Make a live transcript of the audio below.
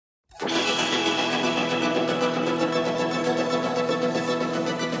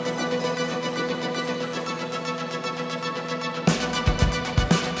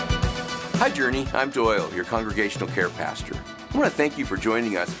Hi, Journey. I'm Doyle, your congregational care pastor. I want to thank you for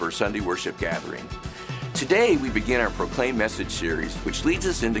joining us for Sunday worship gathering. Today, we begin our Proclaim message series, which leads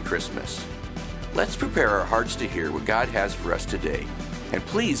us into Christmas. Let's prepare our hearts to hear what God has for us today. And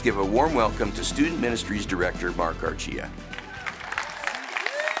please give a warm welcome to Student Ministries Director Mark Archia.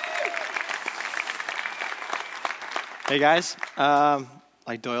 Hey guys,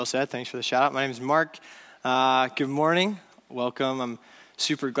 like Doyle said, thanks for the shout out. My name is Mark. Good morning. Welcome. I'm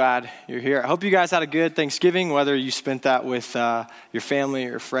super glad you're here. I hope you guys had a good Thanksgiving, whether you spent that with your family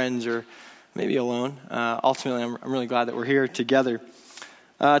or friends or maybe alone. Ultimately, I'm really glad that we're here together.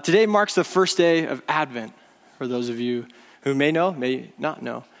 Today marks the first day of Advent, for those of you who may know, may not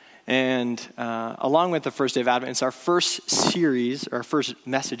know. And along with the first day of Advent, it's our first series, our first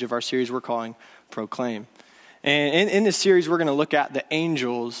message of our series we're calling Proclaim. And in this series, we're going to look at the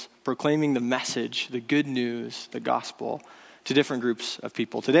angels proclaiming the message, the good news, the gospel, to different groups of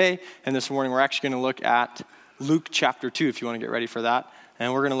people. Today and this morning, we're actually going to look at Luke chapter 2, if you want to get ready for that.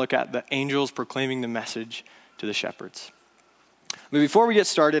 And we're going to look at the angels proclaiming the message to the shepherds. But before we get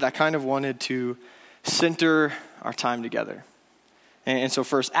started, I kind of wanted to center our time together. And so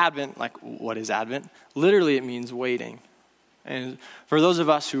first, Advent, like what is Advent? Literally, it means waiting. And for those of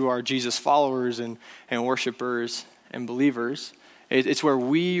us who are Jesus followers and worshipers and believers, it's where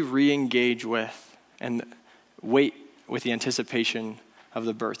we re-engage with and wait with the anticipation of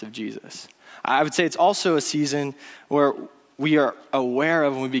the birth of Jesus. I would say it's also a season where we are aware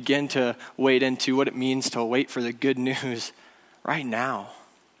of when we begin to wade into what it means to wait for the good news right now.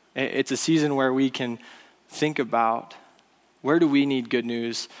 It's a season where we can think about, where do we need good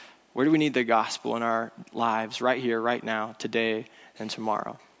news? Where do we need the gospel in our lives right here, right now, today, and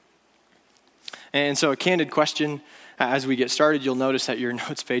tomorrow? And so a candid question, as we get started, you'll notice that your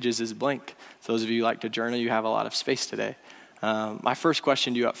notes pages is blank. So those of you who like to journal, you have a lot of space today. My first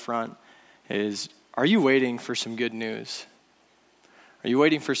question to you up front is, are you waiting for some good news? Are you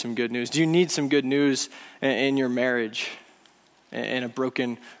waiting for some good news? Do you need some good news in your marriage, in a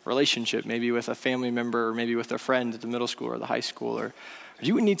broken relationship, maybe with a family member, or maybe with a friend at the middle school or the high school? Or do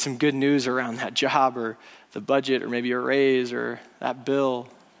you need some good news around that job or the budget or maybe a raise or that bill?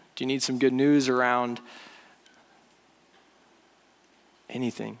 Do you need some good news around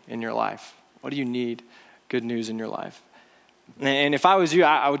anything in your life? What do you need good news in your life? And if I was you,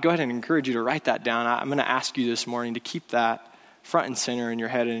 I would go ahead and encourage you to write that down. I'm going to ask you this morning to keep that front and center in your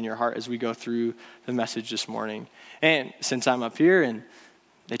head and in your heart as we go through the message this morning. And since I'm up here and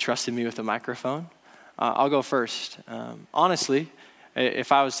they trusted me with a microphone, I'll go first. Honestly,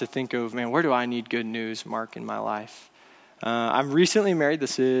 if I was to think of, man, where do I need good news, Mark, in my life? I'm recently married.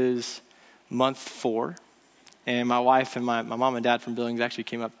 This is month 4. And my wife and my mom and dad from Billings actually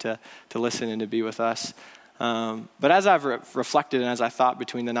came up to listen and to be with us. But as I've reflected and as I thought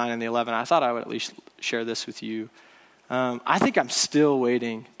between the 9 and the 11, I thought I would at least share this with you. I think I'm still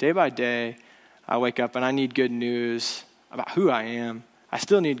waiting. Day by day, I wake up and I need good news about who I am. I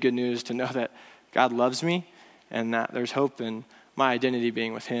still need good news to know that God loves me and that there's hope in my identity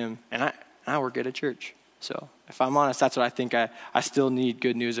being with him. And I work at a church. So if I'm honest, that's what I think I still need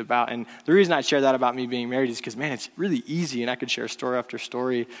good news about. And the reason I share that about me being married is because, man, it's really easy. And I could share story after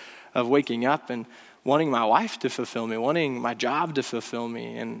story of waking up and wanting my wife to fulfill me, wanting my job to fulfill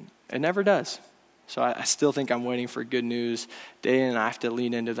me. And it never does. So I still think I'm waiting for good news day in, and I have to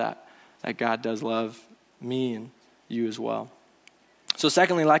lean into that God does love me and you as well. So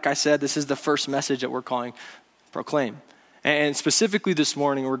secondly, like I said, this is the first message that we're calling Proclaim. And specifically this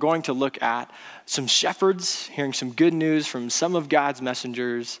morning, we're going to look at some shepherds hearing some good news from some of God's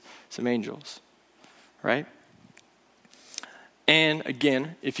messengers, some angels, right? And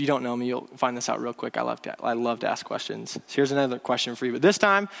again, if you don't know me, you'll find this out real quick. I love to ask questions. So here's another question for you. But this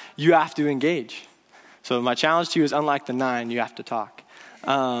time, you have to engage. So my challenge to you is, unlike the 9, you have to talk.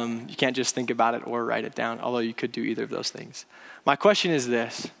 You can't just think about it or write it down, although you could do either of those things. My question is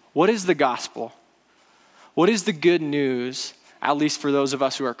this: what is the gospel? What is the good news, at least for those of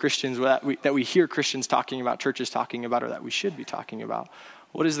us who are Christians, that we hear Christians talking about, churches talking about, or that we should be talking about?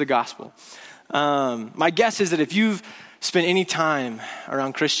 What is the gospel? My guess is that if you've spent any time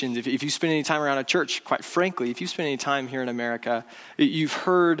around Christians, if you spend any time around a church, quite frankly, if you spend any time here in America, you've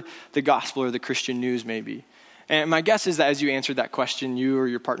heard the gospel or the Christian news maybe. And my guess is that as you answered that question, you or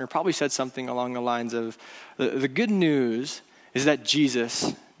your partner probably said something along the lines of, the good news is that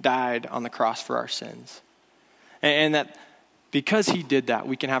Jesus died on the cross for our sins. And that because he did that,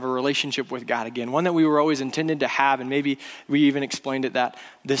 we can have a relationship with God again, one that we were always intended to have. And maybe we even explained it that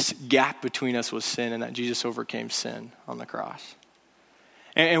this gap between us was sin and that Jesus overcame sin on the cross.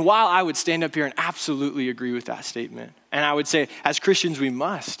 And while I would stand up here and absolutely agree with that statement, and I would say as Christians we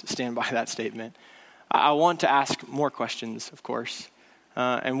must stand by that statement, I want to ask more questions, of course.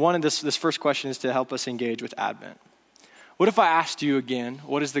 And one of this first question is to help us engage with Advent. What if I asked you again,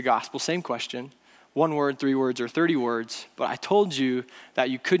 what is the gospel? Same question, 1 word, 3 words, or 30 words, but I told you that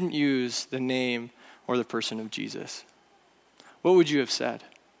you couldn't use the name or the person of Jesus. What would you have said?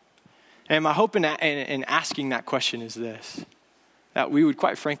 And my hope in asking that question is this, that we would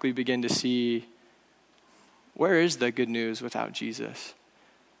quite frankly begin to see where is the good news without Jesus?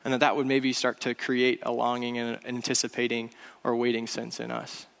 And that would maybe start to create a longing and anticipating or waiting sense in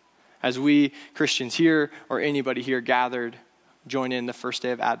us. As we Christians here or anybody here gathered, join in the first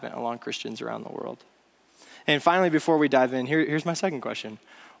day of Advent along Christians around the world. And finally, before we dive in, here's my second question.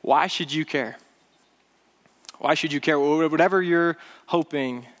 Why should you care? Why should you care? Whatever you're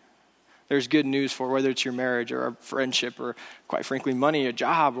hoping there's good news for, whether it's your marriage or a friendship or, quite frankly, money, a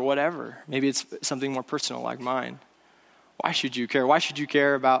job, or whatever. Maybe it's something more personal like mine. Why should you care? Why should you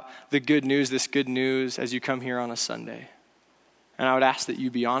care about the good news, this good news, as you come here on a Sunday? And I would ask that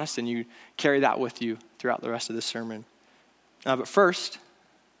you be honest and you carry that with you throughout the rest of this sermon. But first,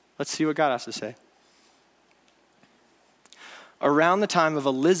 let's see what God has to say. Around the time of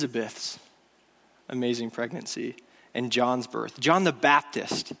Elizabeth's amazing pregnancy and John's birth, John the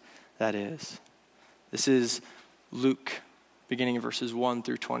Baptist, that is. This is Luke, beginning in verses 1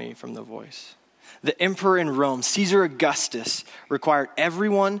 through 20 from The Voice. The emperor in Rome, Caesar Augustus, required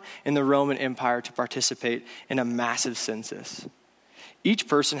everyone in the Roman Empire to participate in a massive census. Each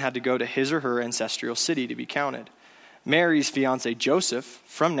person had to go to his or her ancestral city to be counted. Mary's fiancé Joseph,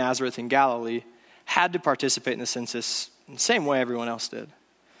 from Nazareth in Galilee, had to participate in the census in the same way everyone else did.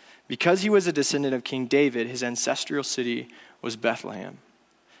 Because he was a descendant of King David, his ancestral city was Bethlehem,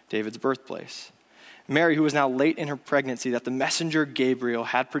 David's birthplace. Mary, who was now late in her pregnancy that the messenger Gabriel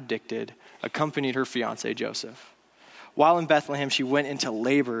had predicted, accompanied her fiancé Joseph. While in Bethlehem, she went into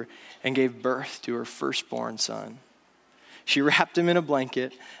labor and gave birth to her firstborn son. She wrapped him in a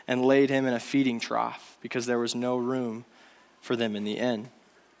blanket and laid him in a feeding trough because there was no room for them in the inn.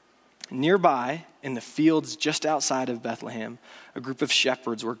 Nearby, in the fields just outside of Bethlehem, a group of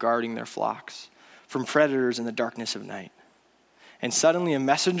shepherds were guarding their flocks from predators in the darkness of night. And suddenly a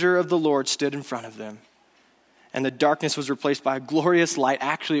messenger of the Lord stood in front of them, and the darkness was replaced by a glorious light.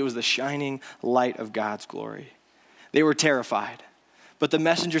 Actually, it was the shining light of God's glory. They were terrified, but the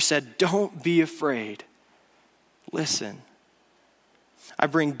messenger said, "Don't be afraid. Listen. I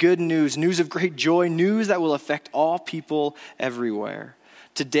bring good news, news of great joy, news that will affect all people everywhere.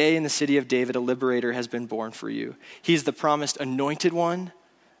 Today in the city of David, a liberator has been born for you. He is the promised anointed one,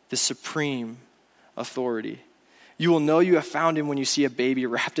 the supreme authority. You will know you have found him when you see a baby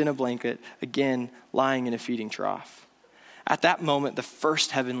wrapped in a blanket, again, lying in a feeding trough." At that moment, the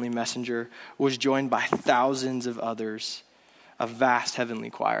first heavenly messenger was joined by thousands of others, a vast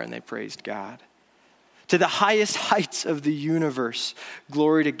heavenly choir, and they praised God. To the highest heights of the universe,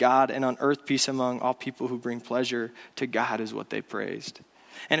 glory to God, and on earth peace among all people who bring pleasure to God is what they praised.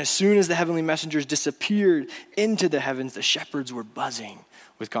 And as soon as the heavenly messengers disappeared into the heavens, the shepherds were buzzing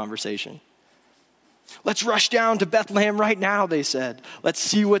with conversation. "Let's rush down to Bethlehem right now," they said. "Let's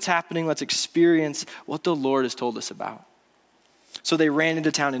see what's happening. Let's experience what the Lord has told us about." So they ran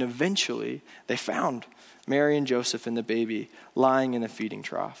into town, and eventually they found Mary and Joseph and the baby lying in a feeding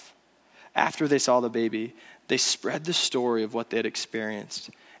trough. After they saw the baby, they spread the story of what they had experienced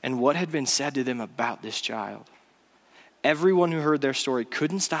and what had been said to them about this child. Everyone who heard their story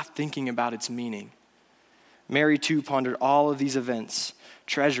couldn't stop thinking about its meaning. Mary, too, pondered all of these events,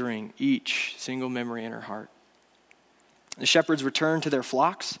 treasuring each single memory in her heart. The shepherds returned to their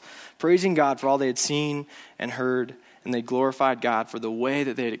flocks, praising God for all they had seen and heard, and they glorified God for the way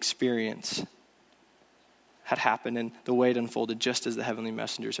that they had experienced had happened and the way it unfolded just as the heavenly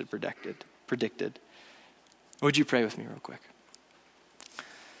messengers had predicted. Would you pray with me real quick?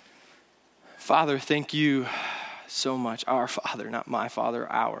 Father, thank you so much. Our Father, not my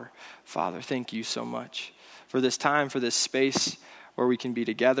Father, our Father. Thank you so much for this time, for this space where we can be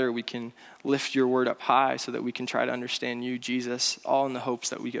together. We can lift your word up high so that we can try to understand you, Jesus, all in the hopes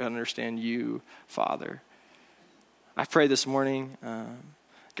that we can understand you, Father. I pray this morning,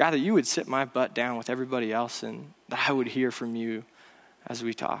 God, that you would sit my butt down with everybody else and that I would hear from you as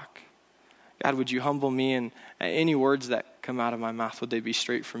we talk. God, would you humble me, and any words that come out of my mouth, would they be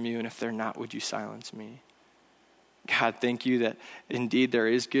straight from you? And if they're not, would you silence me? God, thank you that indeed there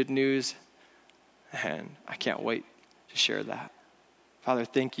is good news, and I can't wait to share that. Father,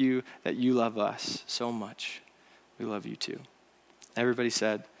 thank you that you love us so much. We love you too. Everybody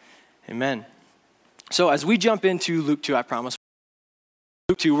said, amen. So as we jump into Luke 2, I promise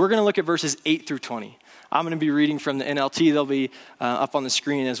Luke 2, we're going to look at verses 8 through 20. I'm going to be reading from the NLT. They'll be up on the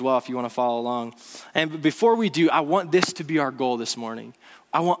screen as well if you want to follow along. And before we do, I want this to be our goal this morning.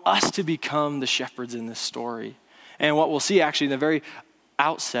 I want us to become the shepherds in this story. And what we'll see actually in the very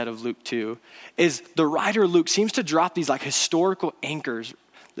outset of Luke 2 is the writer Luke seems to drop these like historical anchors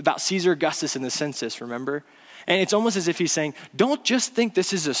about Caesar Augustus and the census, remember? And it's almost as if he's saying, don't just think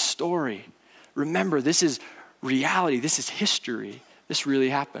this is a story. Remember, this is reality. This is history. This really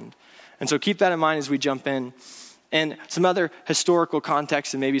happened. And so keep that in mind as we jump in. And some other historical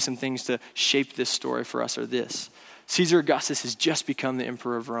context and maybe some things to shape this story for us are this. Caesar Augustus has just become the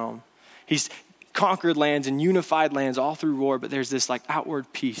emperor of Rome. He's conquered lands and unified lands all through war, but there's this like outward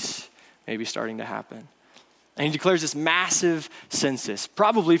peace maybe starting to happen. And he declares this massive census,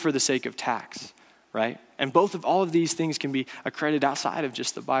 probably for the sake of tax, right? And all of these things can be accredited outside of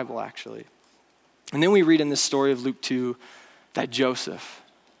just the Bible, actually. And then we read in this story of Luke 2 that Joseph,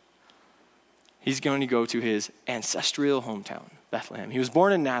 he's going to go to his ancestral hometown, Bethlehem. He was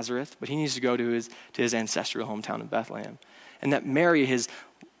born in Nazareth, but he needs to go to his ancestral hometown in Bethlehem. And that Mary, his,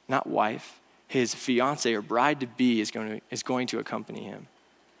 not wife, his fiance or bride-to-be is going to accompany him.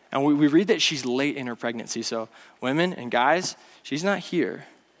 And we read that she's late in her pregnancy. So women and guys, she's not here.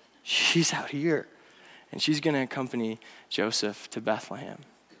 She's out here. And she's going to accompany Joseph to Bethlehem.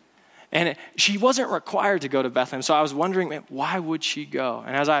 And she wasn't required to go to Bethlehem. So I was wondering, man, why would she go?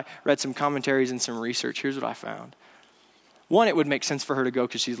 And as I read some commentaries and some research, here's what I found. One, it would make sense for her to go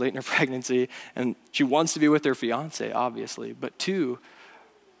because she's late in her pregnancy and she wants to be with her fiance, obviously. But two,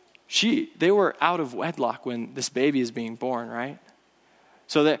 they were out of wedlock when this baby is being born, right?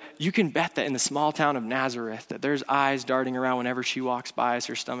 So that you can bet that in the small town of Nazareth, that there's eyes darting around whenever she walks by as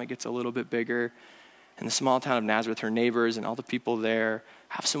her stomach gets a little bit bigger. In the small town of Nazareth, her neighbors and all the people there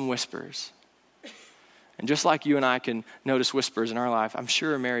have some whispers. And just like you and I can notice whispers in our life, I'm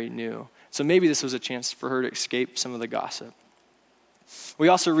sure Mary knew. So maybe this was a chance for her to escape some of the gossip. We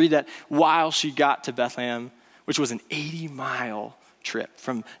also read that while she got to Bethlehem, which was an 80-mile trip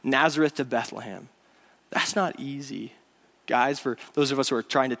from Nazareth to Bethlehem. That's not easy, guys, for those of us who are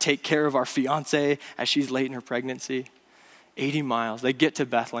trying to take care of our fiance as she's late in her pregnancy. 80 miles. They get to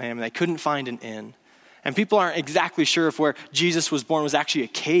Bethlehem and they couldn't find an inn. And people aren't exactly sure if where Jesus was born was actually a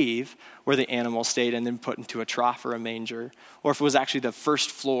cave where the animals stayed and then put into a trough or a manger, or if it was actually the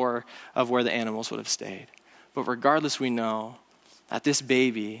first floor of where the animals would have stayed. But regardless, we know that this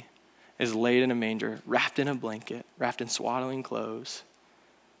baby is laid in a manger, wrapped in a blanket, wrapped in swaddling clothes,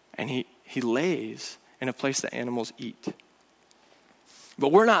 and he lays in a place that animals eat.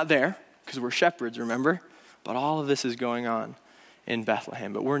 But we're not there because we're shepherds, remember? But all of this is going on in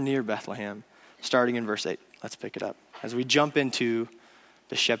Bethlehem. But we're near Bethlehem, starting in verse 8. Let's pick it up as we jump into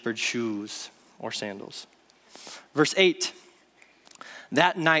the shepherd's shoes or sandals. Verse 8.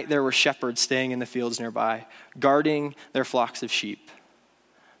 That night there were shepherds staying in the fields nearby, guarding their flocks of sheep.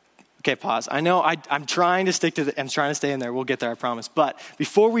 Okay, pause. I know I'm trying to stay in there. We'll get there, I promise. But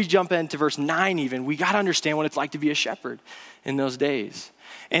before we jump into verse 9 even, we got to understand what it's like to be a shepherd in those days.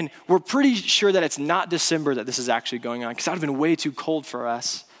 And we're pretty sure that it's not December that this is actually going on, because that would have been way too cold for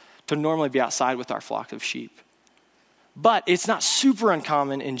us to normally be outside with our flock of sheep. But it's not super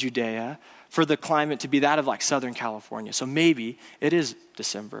uncommon in Judea for the climate to be that of like Southern California. So maybe it is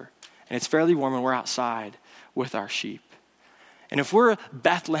December, and it's fairly warm, and we're outside with our sheep. And if we're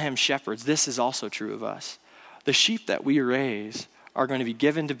Bethlehem shepherds, this is also true of us. The sheep that we raise are going to be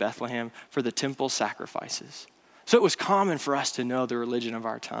given to Bethlehem for the temple sacrifices. So it was common for us to know the religion of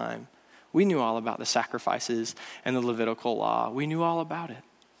our time. We knew all about the sacrifices and the Levitical law. We knew all about it.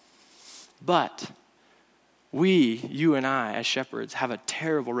 But you and I, as shepherds, have a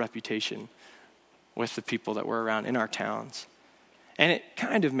terrible reputation with the people that we're around in our towns. And it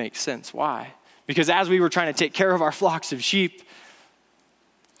kind of makes sense. Why? Because as we were trying to take care of our flocks of sheep,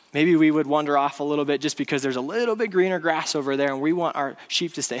 maybe we would wander off a little bit just because there's a little bit greener grass over there and we want our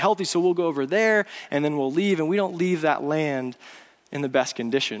sheep to stay healthy, so we'll go over there and then we'll leave, and we don't leave that land in the best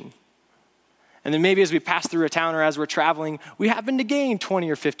condition. And then maybe as we pass through a town or as we're traveling, we happen to gain 20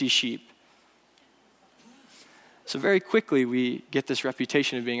 or 50 sheep. So very quickly we get this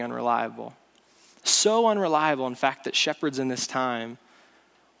reputation of being unreliable. So unreliable, in fact, that shepherds in this time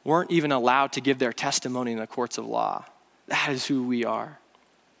weren't even allowed to give their testimony in the courts of law. That is who we are.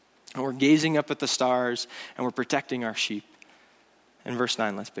 And we're gazing up at the stars and we're protecting our sheep. In verse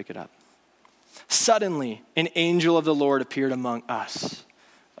 9, let's pick it up. Suddenly, an angel of the Lord appeared among us.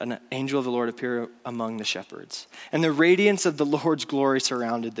 An angel of the Lord appeared among the shepherds. And the radiance of the Lord's glory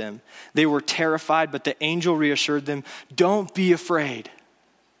surrounded them. They were terrified, but the angel reassured them, "Don't be afraid.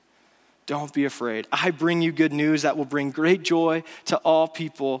 Don't be afraid. I bring you good news that will bring great joy to all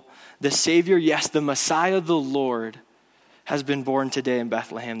people. The Savior, yes, the Messiah, the Lord, has been born today in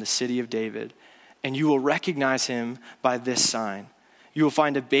Bethlehem, the city of David. And you will recognize him by this sign. You will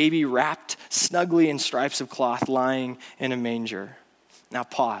find a baby wrapped snugly in stripes of cloth lying in a manger. Now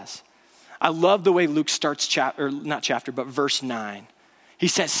pause. I love the way Luke starts verse 9. He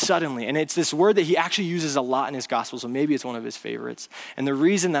says suddenly, and it's this word that he actually uses a lot in his gospel, so maybe it's one of his favorites. And the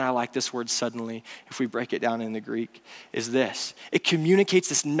reason that I like this word suddenly, if we break it down in the Greek, is this. It communicates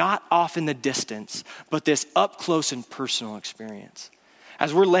this not off in the distance, but this up close and personal experience.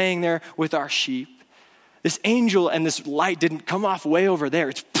 As we're laying there with our sheep, this angel and this light didn't come off way over there.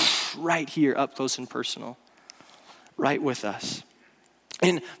 It's right here, up close and personal, right with us.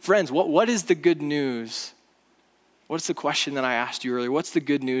 And friends, what is the good news? What's the question that I asked you earlier? What's the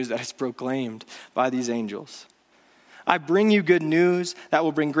good news that is proclaimed by these angels? I bring you good news that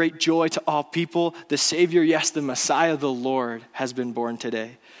will bring great joy to all people. The Savior, yes, the Messiah, the Lord, has been born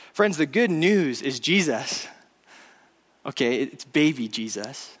today. Friends, the good news is Jesus. Okay, it's baby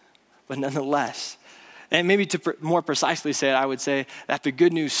Jesus, but nonetheless. And maybe to more precisely say it, I would say that the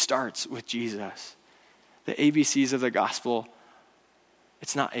good news starts with Jesus. The ABCs of the gospel.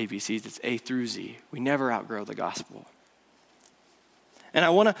 It's not ABCs, it's A through Z. We never outgrow the gospel. And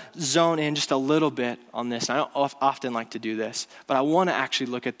I want to zone in just a little bit on this. I don't often like to do this, but I want to actually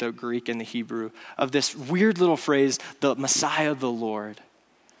look at the Greek and the Hebrew of this weird little phrase, the Messiah, the Lord.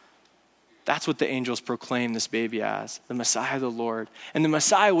 That's what the angels proclaim this baby as, the Messiah, the Lord. And the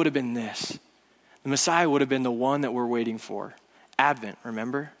Messiah would have been this. The Messiah would have been the one that we're waiting for. Advent,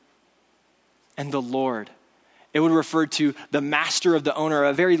 remember? And the Lord. It would refer to the master of the owner,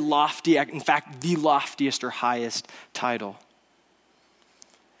 a very lofty, in fact, the loftiest or highest title.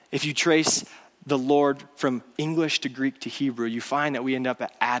 If you trace the Lord from English to Greek to Hebrew, you find that we end up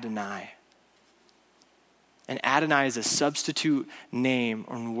at Adonai. And Adonai is a substitute name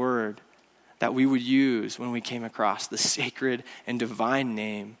or word that we would use when we came across the sacred and divine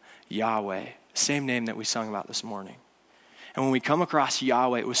name, Yahweh, the same name that we sung about this morning. And when we come across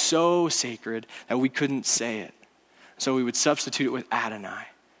Yahweh, it was so sacred that we couldn't say it. So we would substitute it with Adonai.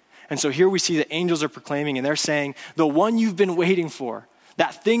 And so here we see the angels are proclaiming, and they're saying, the one you've been waiting for,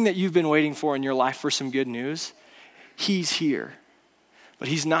 that thing that you've been waiting for in your life for some good news, he's here. But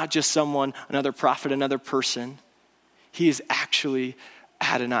he's not just someone, another prophet, another person. He is actually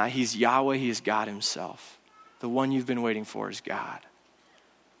Adonai. He's Yahweh. He is God himself. The one you've been waiting for is God.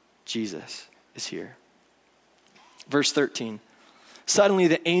 Jesus is here. Verse 13. Suddenly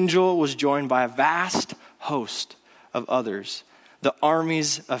the angel was joined by a vast host of others, the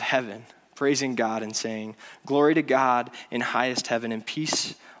armies of heaven, praising God and saying, "Glory to God in highest heaven and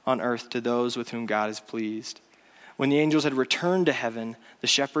peace on earth to those with whom God is pleased." When the angels had returned to heaven, the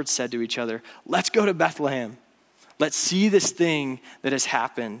shepherds said to each other, "Let's go to Bethlehem. Let's see this thing that has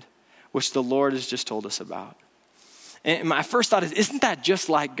happened, which the Lord has just told us about." And my first thought is, isn't that just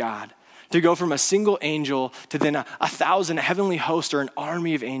like God? To go from a single angel to then a 1,000 heavenly host or an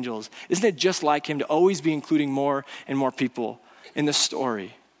army of angels. Isn't it just like him to always be including more and more people in the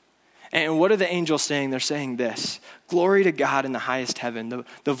story? And what are the angels saying? They're saying this: glory to God in the highest heaven.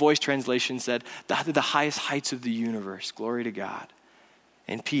 The Voice translation said, the highest heights of the universe. Glory to God.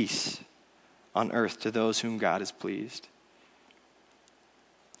 And peace on earth to those whom God is pleased.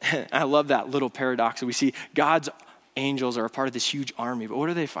 I love that little paradox. We see God's angels are a part of this huge army, but what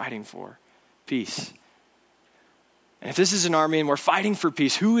are they fighting for? Peace. And if this is an army and we're fighting for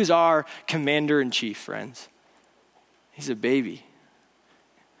peace, who is our commander-in-chief, friends? He's a baby.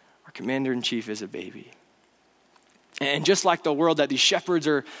 Our commander-in-chief is a baby. And just like the world that these shepherds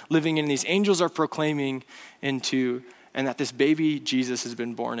are living in, these angels are proclaiming into, and that this baby Jesus has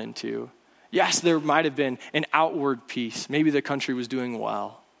been born into, yes, there might have been an outward peace. Maybe the country was doing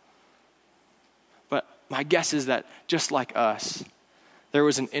well. But my guess is that just like us, there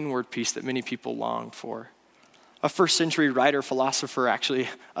was an inward peace that many people longed for. A first century writer, philosopher, actually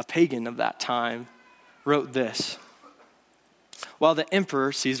a pagan of that time, wrote this: "While the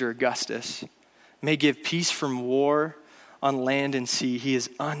emperor, Caesar Augustus, may give peace from war on land and sea, he is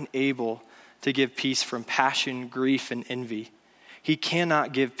unable to give peace from passion, grief, and envy. He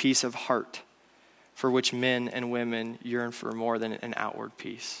cannot give peace of heart, for which men and women yearn for more than an outward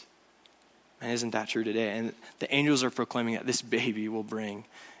peace." And isn't that true today? And the angels are proclaiming that this baby will bring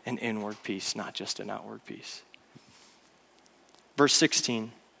an inward peace, not just an outward peace. Verse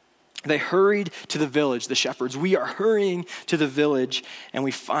 16, they hurried to the village, the shepherds. We are hurrying to the village, and we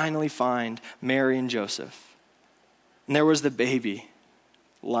finally find Mary and Joseph. And there was the baby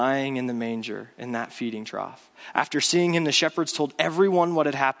lying in the manger in that feeding trough. After seeing him, the shepherds told everyone what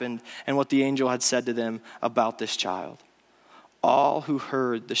had happened and what the angel had said to them about this child. All who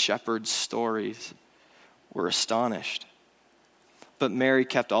heard the shepherds' stories were astonished. But Mary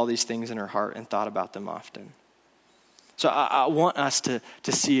kept all these things in her heart and thought about them often. So I want us to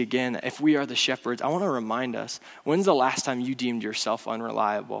see again, if we are the shepherds, I want to remind us, when's the last time you deemed yourself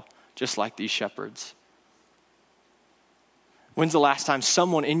unreliable, just like these shepherds? When's the last time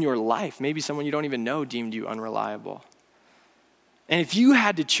someone in your life, maybe someone you don't even know, deemed you unreliable? And if you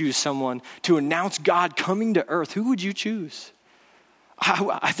had to choose someone to announce God coming to earth, who would you choose?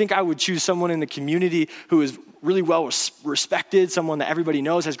 I think I would choose someone in the community who is really well respected, someone that everybody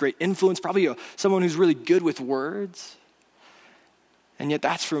knows has great influence, probably someone who's really good with words. And yet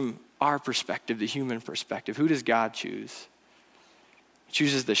that's from our perspective, the human perspective. Who does God choose? He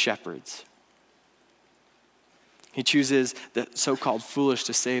chooses the shepherds. He chooses the so-called foolish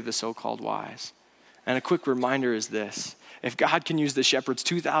to save the so-called wise. And a quick reminder is this: if God can use the shepherds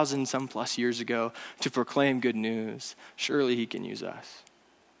 2,000 some plus years ago to proclaim good news, surely he can use us.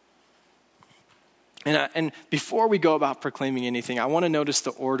 And before we go about proclaiming anything, I want to notice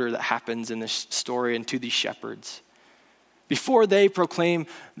the order that happens in this story and to these shepherds. Before they proclaim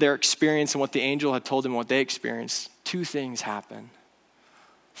their experience and what the angel had told them, what they experienced, two things happen.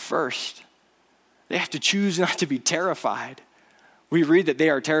 First, they have to choose not to be terrified. We read that they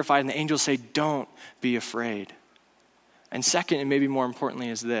are terrified and the angels say, don't be afraid. And second, and maybe more importantly,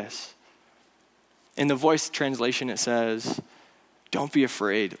 is this. In the Voice translation, it says, don't be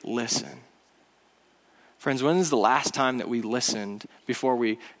afraid, listen. Friends, when is the last time that we listened before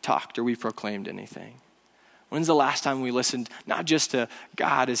we talked or we proclaimed anything? When's the last time we listened not just to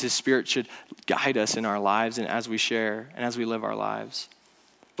God as his Spirit should guide us in our lives and as we share and as we live our lives,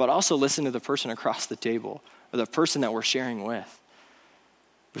 but also listen to the person across the table or the person that we're sharing with?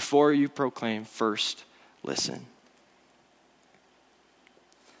 Before you proclaim, first listen.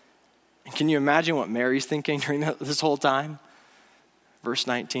 And can you imagine what Mary's thinking during this whole time? Verse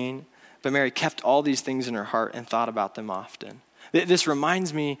 19, but Mary kept all these things in her heart and thought about them often. This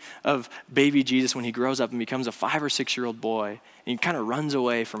reminds me of baby Jesus when he grows up and becomes a 5 or 6 year old boy, and he kind of runs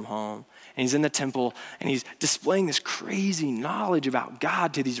away from home. And he's in the temple and he's displaying this crazy knowledge about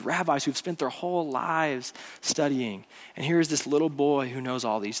God to these rabbis who've spent their whole lives studying. And here's this little boy who knows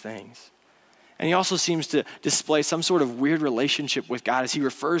all these things. And he also seems to display some sort of weird relationship with God as he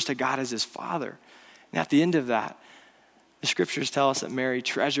refers to God as his father. And at the end of that, the scriptures tell us that Mary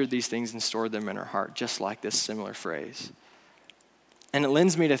treasured these things and stored them in her heart, just like this similar phrase. And it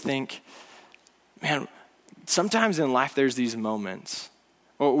lends me to think, man, sometimes in life there's these moments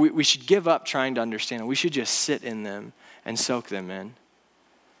where we should give up trying to understand them. We should just sit in them and soak them in.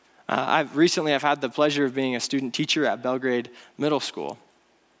 I've had the pleasure of being a student teacher at Belgrade Middle School.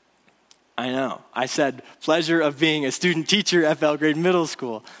 I know, I said pleasure of being a student teacher at Belgrade Middle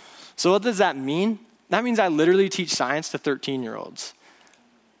School. So what does that mean? That means I literally teach science to 13-year-olds.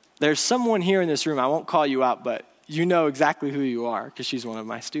 There's someone here in this room, I won't call you out, but you know exactly who you are because she's one of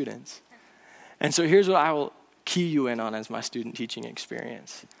my students. And so here's what I will key you in on as my student teaching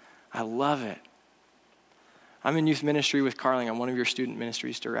experience. I love it. I'm in youth ministry with Carling. I'm one of your student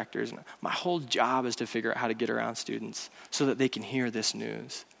ministries directors. And my whole job is to figure out how to get around students so that they can hear this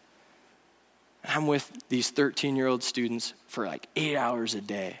news. I'm with these 13-year-old students for like 8 hours a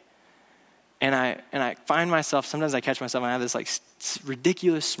day. And I find myself, sometimes I catch myself and I have this like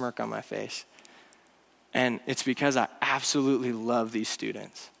ridiculous smirk on my face. And it's because I absolutely love these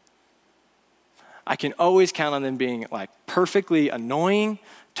students. I can always count on them being like perfectly annoying,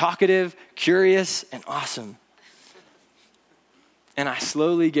 talkative, curious, and awesome. And I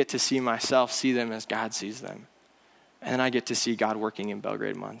slowly get to see myself see them as God sees them. And then I get to see God working in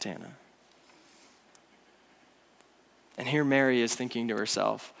Belgrade, Montana. And here Mary is thinking to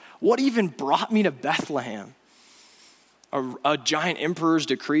herself, what even brought me to Bethlehem? A giant emperor's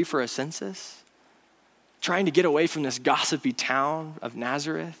decree for a census? Trying to get away from this gossipy town of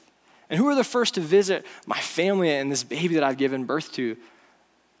Nazareth? And who are the first to visit my family and this baby that I've given birth to?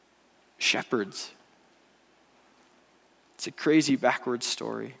 Shepherds. It's a crazy backwards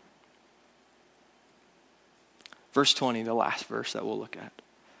story. Verse 20, the last verse that we'll look at.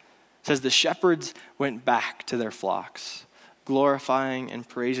 It says, the shepherds went back to their flocks, glorifying and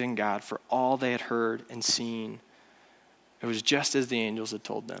praising God for all they had heard and seen. It was just as the angels had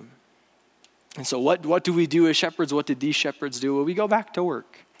told them. And so what do we do as shepherds? What did these shepherds do? Well, we go back to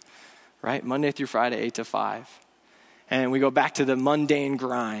work, right? Monday through Friday, 8 to 5. And we go back to the mundane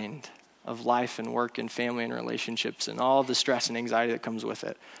grind of life and work and family and relationships and all the stress and anxiety that comes with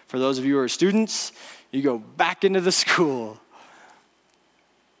it. For those of you who are students, you go back into the school.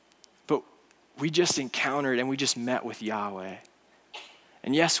 we just encountered and we just met with Yahweh.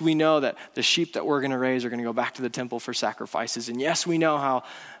 And yes, we know that the sheep that we're going to raise are going to go back to the temple for sacrifices. And yes, we know how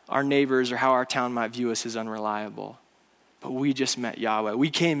our neighbors or how our town might view us as unreliable. But we just met Yahweh. We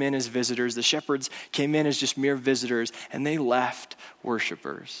came in as visitors. The shepherds came in as just mere visitors, and they left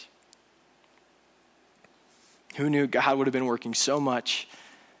worshipers. Who knew God would have been working so much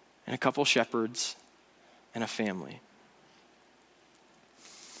in a couple shepherds and a family?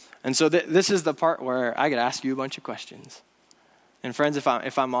 And so this is the part where I could ask you a bunch of questions. And friends,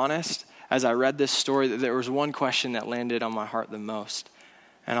 if I'm honest, as I read this story, there was one question that landed on my heart the most.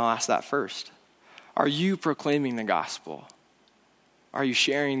 And I'll ask that first. Are you proclaiming the gospel? Are you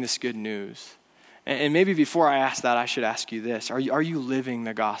sharing this good news? And maybe before I ask that, I should ask you this. Are you living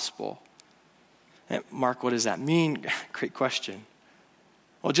the gospel? And Mark, what does that mean? Great question.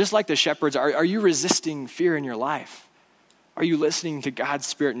 Well, just like the shepherds, are you resisting fear in your life? Are you listening to God's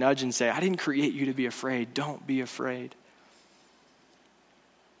Spirit nudge and say, I didn't create you to be afraid. Don't be afraid.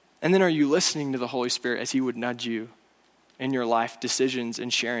 And then are you listening to the Holy Spirit as he would nudge you in your life decisions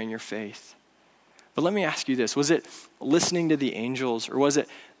and sharing your faith? But let me ask you this. Was it listening to the angels, or was it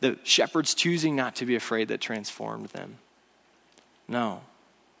the shepherds choosing not to be afraid that transformed them? No.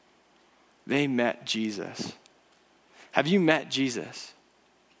 They met Jesus. Have you met Jesus?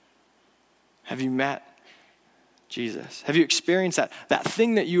 Have you met Jesus? Have you experienced that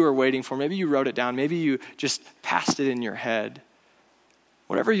thing that you were waiting for? Maybe you wrote it down. Maybe you just passed it in your head.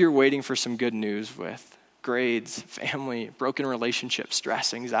 Whatever you're waiting for some good news with, grades, family, broken relationships,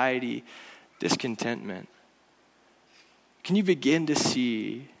 stress, anxiety, discontentment. Can you begin to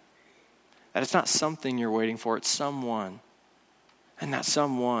see that it's not something you're waiting for, it's someone. And that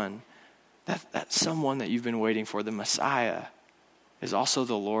someone, that someone that you've been waiting for, the Messiah, is also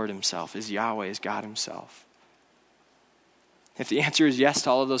the Lord himself, is Yahweh, is God himself. If the answer is yes to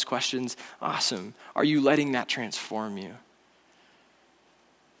all of those questions, awesome. Are you letting that transform you?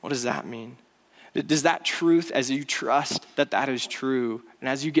 What does that mean? Does that truth, as you trust that is true, and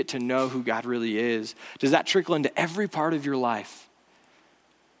as you get to know who God really is, does that trickle into every part of your life?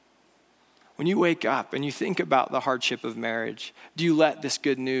 When you wake up and you think about the hardship of marriage, do you let this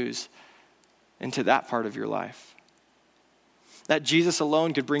good news into that part of your life? That Jesus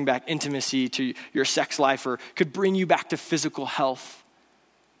alone could bring back intimacy to your sex life, or could bring you back to physical health,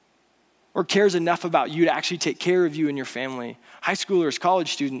 or cares enough about you to actually take care of you and your family. High schoolers,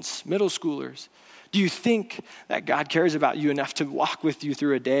 college students, middle schoolers. Do you think that God cares about you enough to walk with you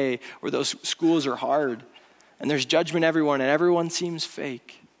through a day where those schools are hard and there's judgment everyone and everyone seems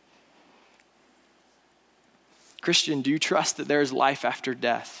fake? Christian, do you trust that there is life after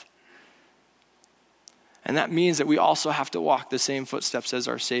death? And that means that we also have to walk the same footsteps as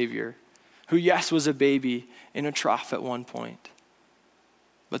our Savior, who, yes, was a baby in a trough at one point,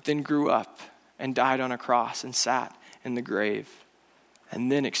 but then grew up and died on a cross and sat in the grave and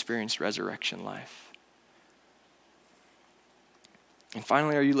then experienced resurrection life. And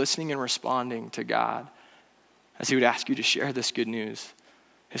finally, are you listening and responding to God as he would ask you to share this good news?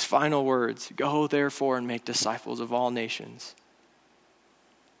 His final words, go therefore and make disciples of all nations.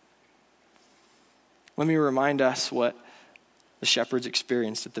 Let me remind us what the shepherds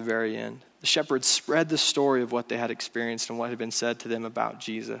experienced at the very end. The shepherds spread the story of what they had experienced and what had been said to them about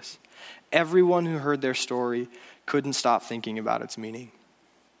Jesus. Everyone who heard their story couldn't stop thinking about its meaning.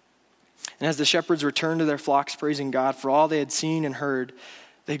 And as the shepherds returned to their flocks praising God for all they had seen and heard,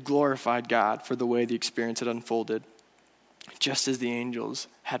 they glorified God for the way the experience had unfolded, just as the angels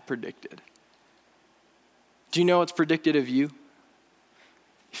had predicted. Do you know what's predicted of you?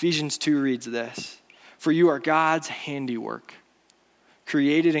 Ephesians 2 reads this: for you are God's handiwork,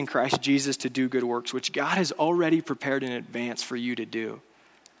 created in Christ Jesus to do good works, which God has already prepared in advance for you to do.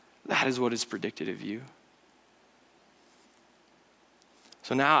 That is what is predicted of you.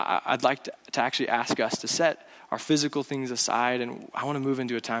 So now I'd like to actually ask us to set our physical things aside, and I want to move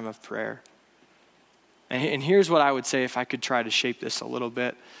into a time of prayer. And here's what I would say if I could try to shape this a little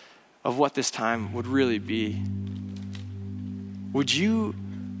bit of what this time would really be. Would you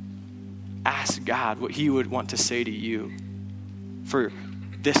ask God what he would want to say to you for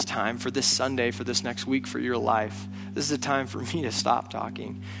this time, for this Sunday, for this next week, for your life? This is a time for me to stop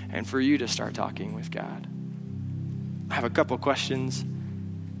talking and for you to start talking with God. I have a couple questions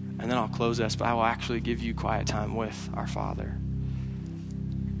and then I'll close us, but I will actually give you quiet time with our Father.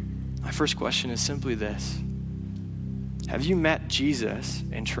 My first question is simply this: have you met Jesus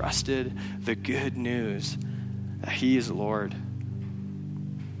and trusted the good news that he is Lord?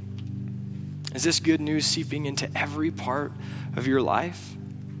 Is this good news seeping into every part of your life?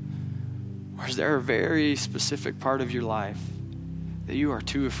 Or is there a very specific part of your life that you are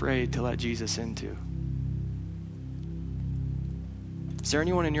too afraid to let Jesus into? Is there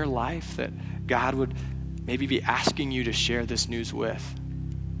anyone in your life that God would maybe be asking you to share this news with?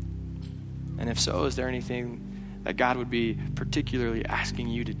 And if so, is there anything that God would be particularly asking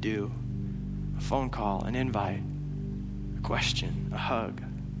you to do? A phone call, an invite, a question, a hug.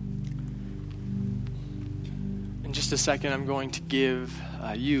 In just a second, I'm going to give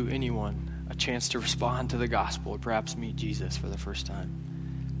anyone, a chance to respond to the gospel or perhaps meet Jesus for the first time.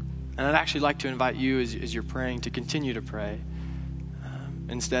 And I'd actually like to invite you as you're praying to continue to pray.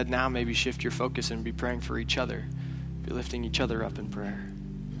 Instead, now maybe shift your focus and be praying for each other. Be lifting each other up in prayer.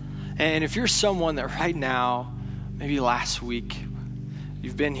 And if you're someone that right now, maybe last week,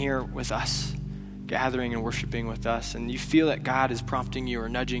 you've been here with us, gathering and worshiping with us, and you feel that God is prompting you or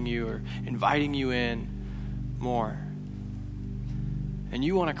nudging you or inviting you in more, and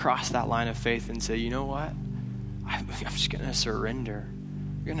you want to cross that line of faith and say, you know what? I'm just going to surrender.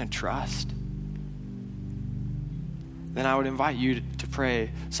 I'm going to trust. Then I would invite you to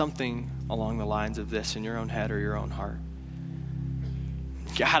pray something along the lines of this in your own head or your own heart.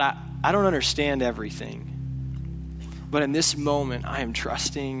 God, I don't understand everything, but in this moment, I am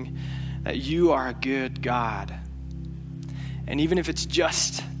trusting that you are a good God. And even if it's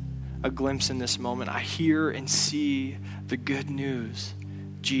just a glimpse in this moment, I hear and see the good news.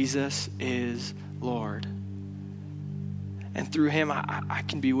 Jesus is Lord. And through him, I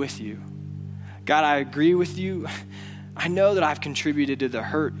can be with you. God, I agree with you. I know that I've contributed to the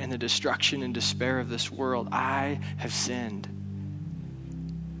hurt and the destruction and despair of this world. I have sinned.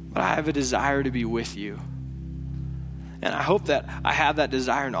 But I have a desire to be with you. And I hope that I have that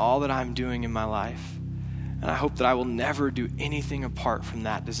desire in all that I'm doing in my life. And I hope that I will never do anything apart from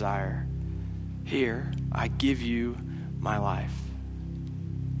that desire. Here, I give you my life.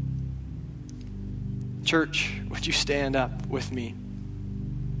 Church, would you stand up with me?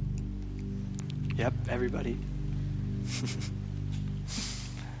 Yep, everybody.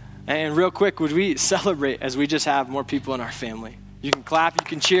 And real quick, would we celebrate as we just have more people in our family? You can clap, you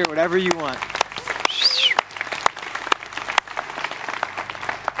can cheer, whatever you want.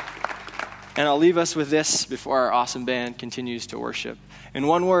 And I'll leave us with this before our awesome band continues to worship. In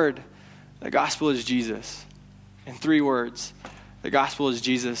one word, the gospel is Jesus. In 3 words, the gospel is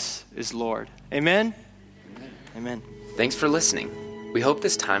Jesus is Lord. Amen? Amen. Thanks for listening. We hope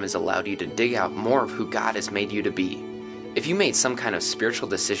this time has allowed you to dig out more of who God has made you to be. If you made some kind of spiritual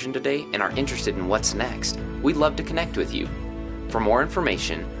decision today and are interested in what's next, we'd love to connect with you. For more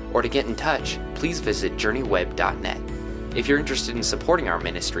information or to get in touch, please visit journeyweb.net. If you're interested in supporting our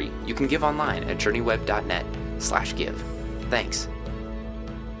ministry, you can give online at journeyweb.net/give. Thanks.